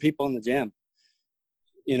yourself to other people in the gym.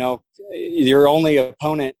 You know, your only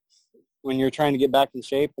opponent when you're trying to get back in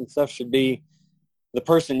shape and stuff should be the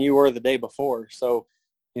person you were the day before. So,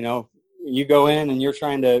 you go in and you're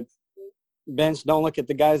trying to bench. Don't look at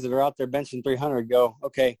the guys that are out there benching 300. Go,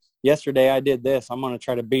 okay, yesterday I did this. I'm going to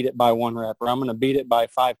try to beat it by 1 rep, or I'm going to beat it by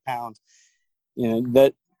 5 pounds.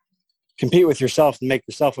 That compete with yourself and make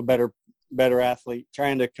yourself a better athlete.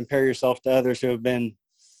 Trying to compare yourself to others who have been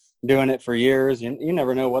doing it for years, and you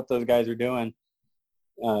never know what those guys are doing.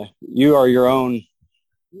 You are your own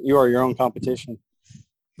competition.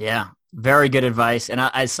 Yeah, very good advice. And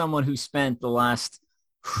as someone who spent the last,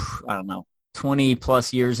 20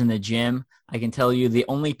 plus years in the gym, I can tell you the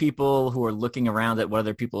only people who are looking around at what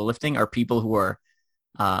other people are lifting are people who are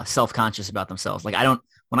self-conscious about themselves. Like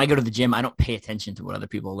when I go to the gym, I don't pay attention to what other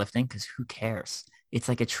people are lifting, because who cares? It's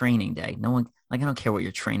like a training day. No one, I don't care what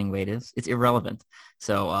your training weight is. It's irrelevant.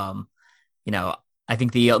 So, I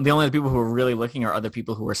think the only other people who are really looking are other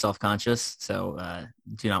people who are self-conscious. So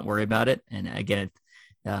do not worry about it. And again,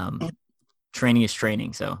 training is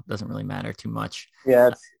training, so it doesn't really matter too much.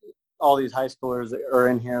 Yeah, all these high schoolers that are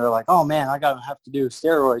in here, they're like, oh man, I gotta have to do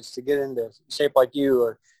steroids to get into shape like you,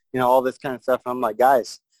 or all this kind of stuff. And I'm like,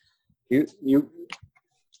 guys, you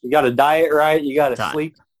got to diet right, you got to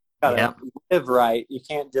sleep, you got to live right. You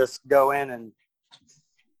can't just go in and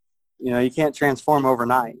you can't transform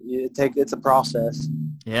overnight. It's a process.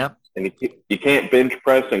 Yeah. And you can't bench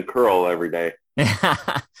press and curl every day.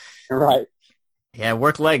 Right. Yeah,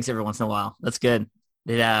 work legs every once in a while. That's good.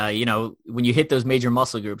 When you hit those major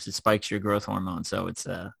muscle groups, it spikes your growth hormone. So it's,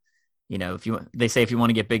 they say if you want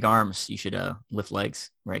to get big arms, you should lift legs,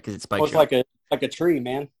 right? Because it spikes. It's like a tree,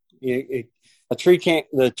 man. The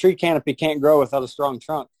tree canopy can't grow without a strong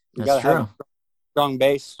trunk. You got to have a strong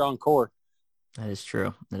base, strong core. That is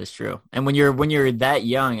true. And when you're that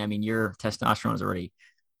young, I mean, your testosterone is already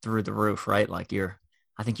through the roof, right? Like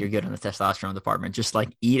I think you're good in the testosterone department. Just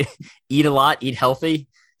like eat a lot, eat healthy,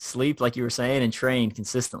 sleep, like you were saying, and train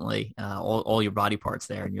consistently, all your body parts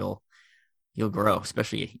there, and you'll grow,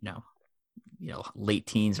 especially, late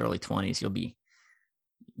teens, early 20s, you'll be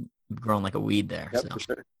growing like a weed there. Yep, so.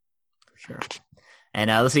 For sure. And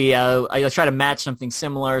let's see, I'll try to match something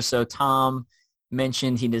similar. So Tom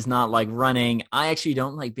mentioned he does not like running. I actually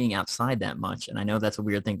don't like being outside that much. And I know that's a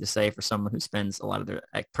weird thing to say for someone who spends a lot of their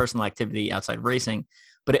personal activity outside racing.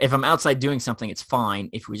 But if I'm outside doing something, it's fine.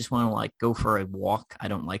 If we just want to like go for a walk, I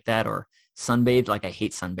don't like that. Or sunbathe, like I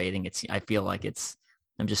hate sunbathing. I feel like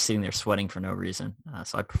I'm just sitting there sweating for no reason.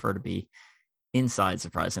 So I prefer to be inside,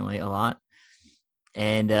 surprisingly, a lot.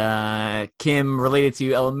 And Kim, related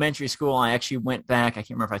to elementary school, I actually went back. I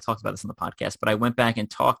can't remember if I talked about this on the podcast, but I went back and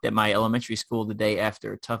talked at my elementary school the day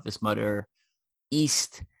after Toughest Mudder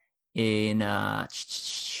East in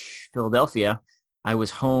Philadelphia. I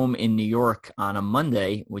was home in New York on a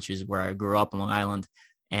Monday, which is where I grew up on Long Island.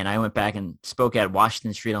 And I went back and spoke at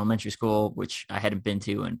Washington Street Elementary School, which I hadn't been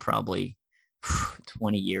to in probably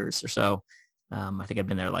 20 years or so. I think I've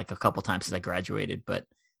been there like a couple times since I graduated, but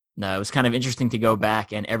no, it was kind of interesting to go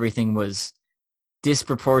back, and everything was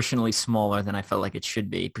disproportionately smaller than I felt like it should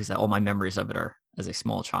be, because all my memories of it are as a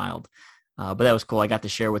small child. But that was cool. I got to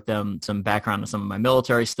share with them some background on some of my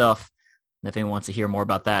military stuff. And if anyone wants to hear more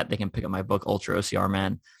about that, they can pick up my book, Ultra OCR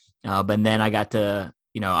Man. But then I got to,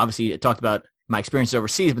 obviously it talked about my experiences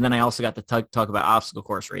overseas, but then I also got to talk about obstacle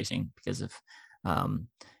course racing because of,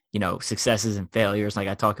 successes and failures. Like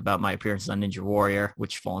I talk about my appearances on Ninja Warrior,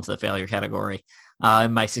 which fall into the failure category.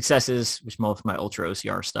 And my successes, which most of my Ultra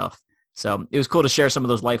OCR stuff. So it was cool to share some of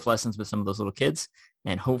those life lessons with some of those little kids,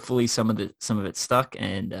 and hopefully some of it stuck.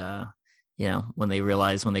 And, when they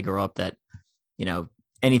realize when they grow up that,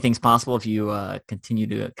 anything's possible if you continue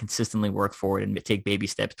to consistently work forward and take baby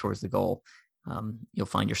steps towards the goal, you'll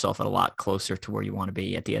find yourself a lot closer to where you want to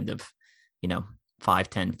be at the end of, 5,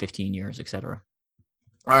 10, 15 years, et cetera.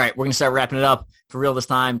 All right, we're going to start wrapping it up for real this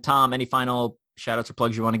time. Tom, any final shout outs or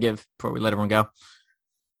plugs you want to give before we let everyone go?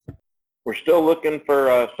 We're still looking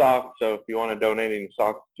for socks, so if you want to donate any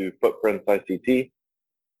socks to Footprints ICT,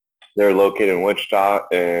 they're located in Wichita,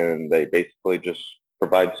 and they basically just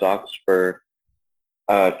provide socks for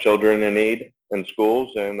children in need in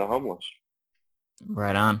schools and the homeless.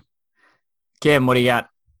 Right on. Kim, what do you got?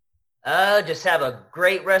 Just have a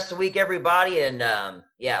great rest of the week, everybody, and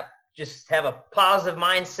just have a positive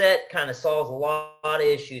mindset. Kind of solves a lot of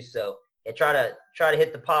issues. So try to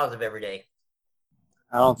hit the positive every day.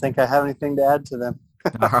 I don't think I have anything to add to them.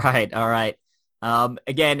 All right.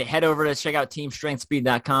 Again, head over to check out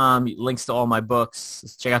teamstrengthspeed.com. Links to all my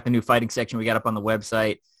books. Check out the new fighting section we got up on the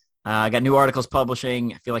website. I got new articles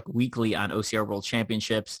publishing, I feel like weekly, on OCR World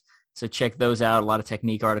Championships. So check those out. A lot of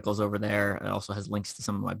technique articles over there. It also has links to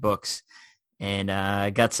some of my books. And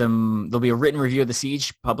there'll be a written review of the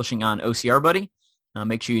Siege publishing on OCR Buddy.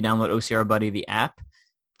 Make sure you download OCR Buddy, the app.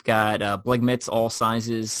 Got Bleg mitts, all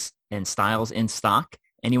sizes and styles in stock.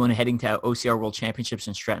 Anyone heading to OCR World Championships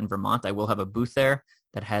in Stratton, Vermont, I will have a booth there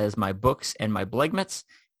that has my books and my Bleg mitts.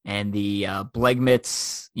 And the Bleg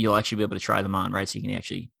mitts, you'll actually be able to try them on, right? So you can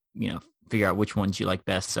actually, figure out which ones you like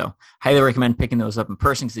best. So highly recommend picking those up in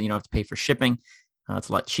person because you don't have to pay for shipping. It's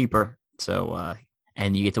a lot cheaper. So,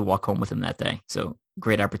 and you get to walk home with them that day. So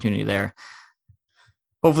great opportunity there.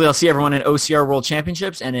 Hopefully I'll see everyone at OCR World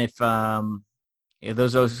Championships. And if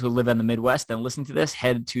those of us who live in the Midwest and listen to this,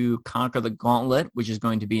 head to Conquer the Gauntlet, which is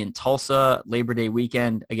going to be in Tulsa Labor Day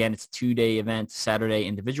weekend. Again, it's a 2-day event, Saturday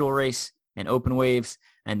individual race and open waves,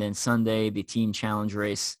 and then Sunday the team challenge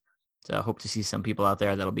race. So I hope to see some people out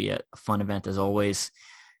there. That'll be a fun event as always.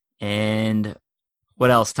 And what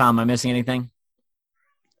else, Tom? Am I missing anything?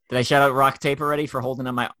 Did I shout out Rock Tape already for holding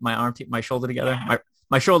on my shoulder together?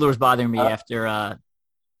 My shoulder was bothering me after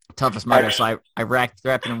Toughest Murder, so I wrapped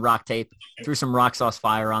it in Rock Tape, threw some rock sauce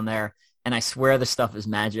fire on there, and I swear this stuff is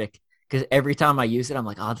magic because every time I use it, I'm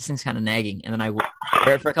like, oh, this thing's kind of nagging. And then I wear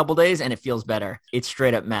it for a couple days, and it feels better. It's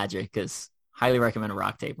straight up magic because highly recommend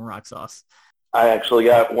Rock Tape and rock sauce. I actually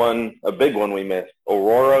got a big one we missed.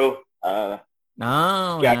 Aurora.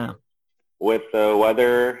 Yeah. With the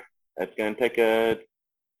weather, it's going to take a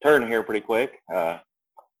turn here pretty quick.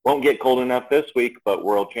 Won't get cold enough this week, but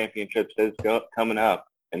World Championships is coming up.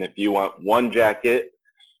 And if you want one jacket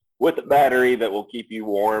with a battery that will keep you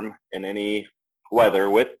warm in any weather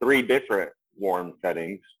with 3 different warm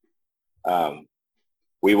settings,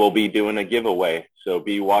 we will be doing a giveaway. So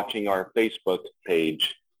be watching our Facebook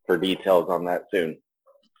page for details on that soon.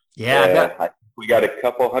 Yeah. We got a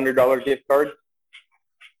couple $100 gift cards.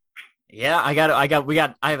 Yeah, I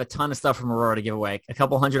have a ton of stuff from Aurora to give away. A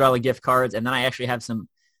couple $100 gift cards, and then I actually have some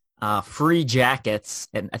free jackets,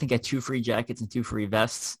 and I think I have 2 free jackets and 2 free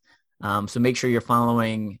vests. So make sure you're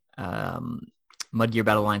following Mud Gear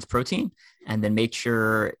Battle Alliance Pro Team, and then make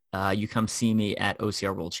sure you come see me at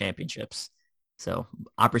OCR World Championships. So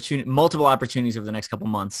multiple opportunities over the next couple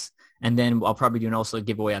months, and then I'll probably do also a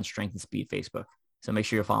giveaway on Strength and Speed Facebook. So make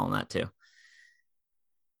sure you're following that too.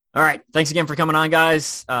 All right. Thanks again for coming on,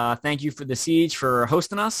 guys. Thank you for the Siege for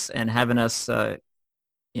hosting us and having us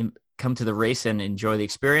come to the race and enjoy the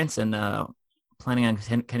experience, and planning on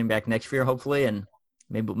coming back next year, hopefully. And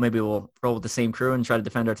maybe we'll roll with the same crew and try to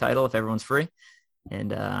defend our title if everyone's free. And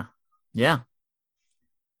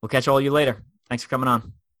we'll catch all of you later. Thanks for coming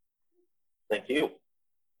on. Thank you.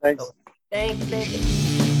 Thanks. Thanks.